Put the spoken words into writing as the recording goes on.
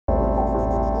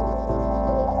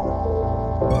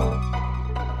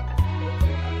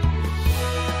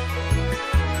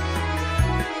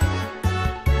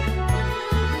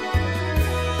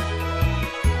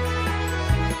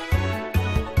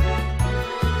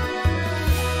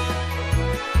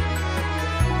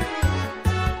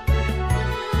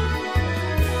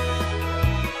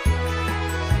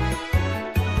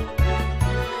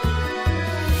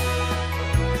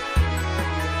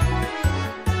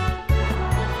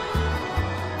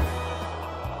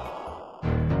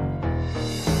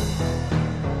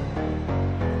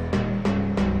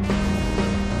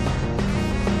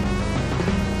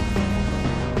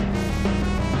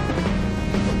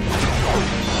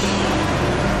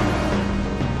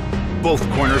Both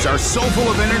corners are so full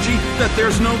of energy that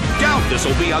there's no doubt this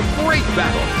will be a great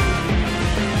battle.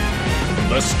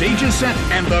 The stage is set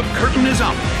and the curtain is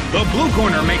up. The blue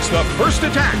corner makes the first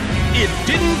attack. It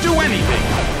didn't do anything.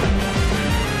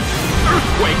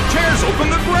 Earthquake tears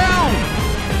open the ground.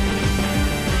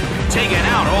 Taken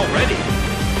out already.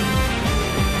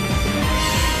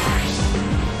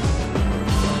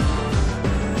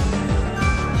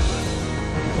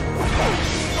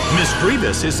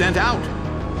 Misdreavus is sent out.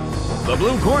 The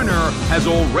blue corner has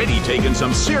already taken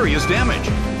some serious damage.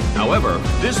 However,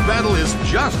 this battle is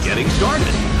just getting started.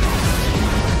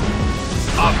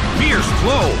 A fierce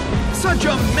blow! Such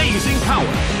amazing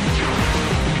power!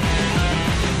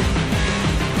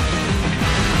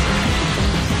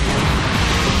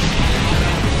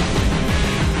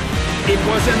 It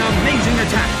was an amazing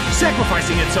attack,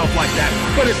 sacrificing itself like that,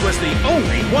 but it was the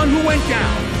only one who went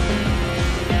down.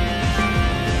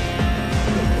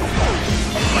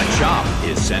 Machop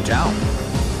is sent out.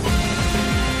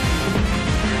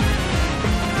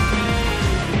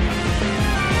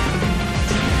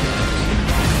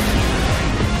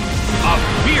 A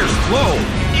fierce blow!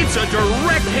 It's a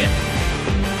direct hit!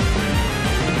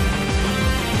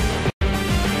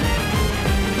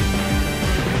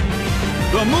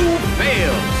 The move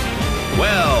fails!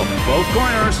 Well, both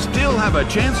corners still have a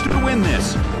chance to win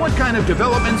this. What kind of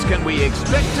developments can we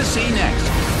expect to see next?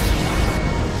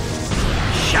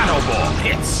 Shadow Ball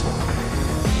hits!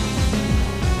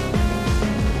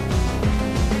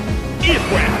 It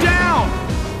went down!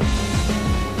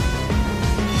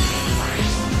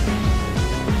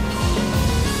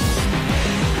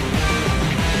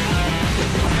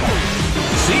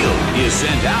 Seel is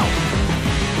sent out.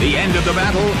 The end of the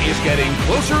battle is getting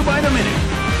closer by the minute.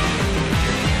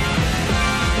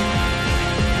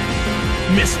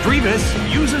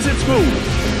 Misdreavus uses its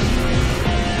move.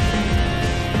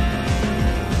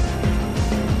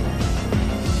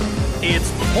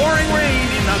 It's pouring rain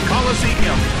in the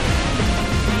Colosseum.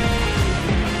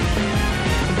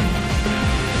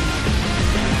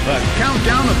 The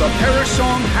countdown of the Perish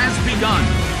song has begun.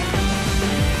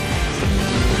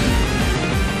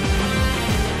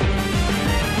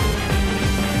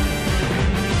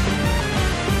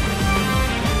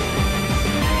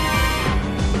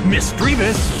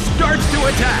 Misdreavus starts to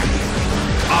attack.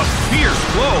 A fierce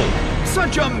blow.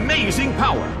 Such amazing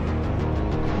power.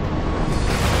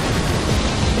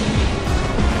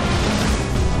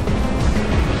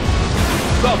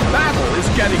 The battle is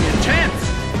getting intense.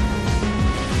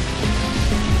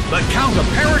 The Count of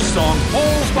Perish song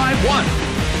falls by 1.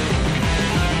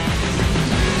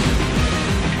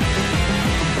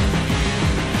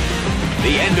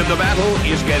 The end of the battle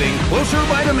is getting closer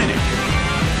by the minute.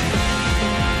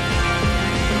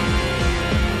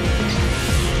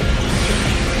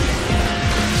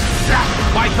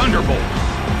 Zapped by Thunderbolt.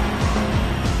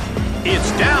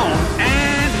 It's down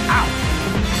and out.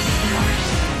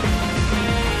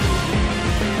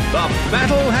 The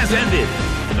battle has ended.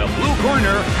 The blue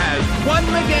corner has won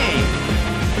the game.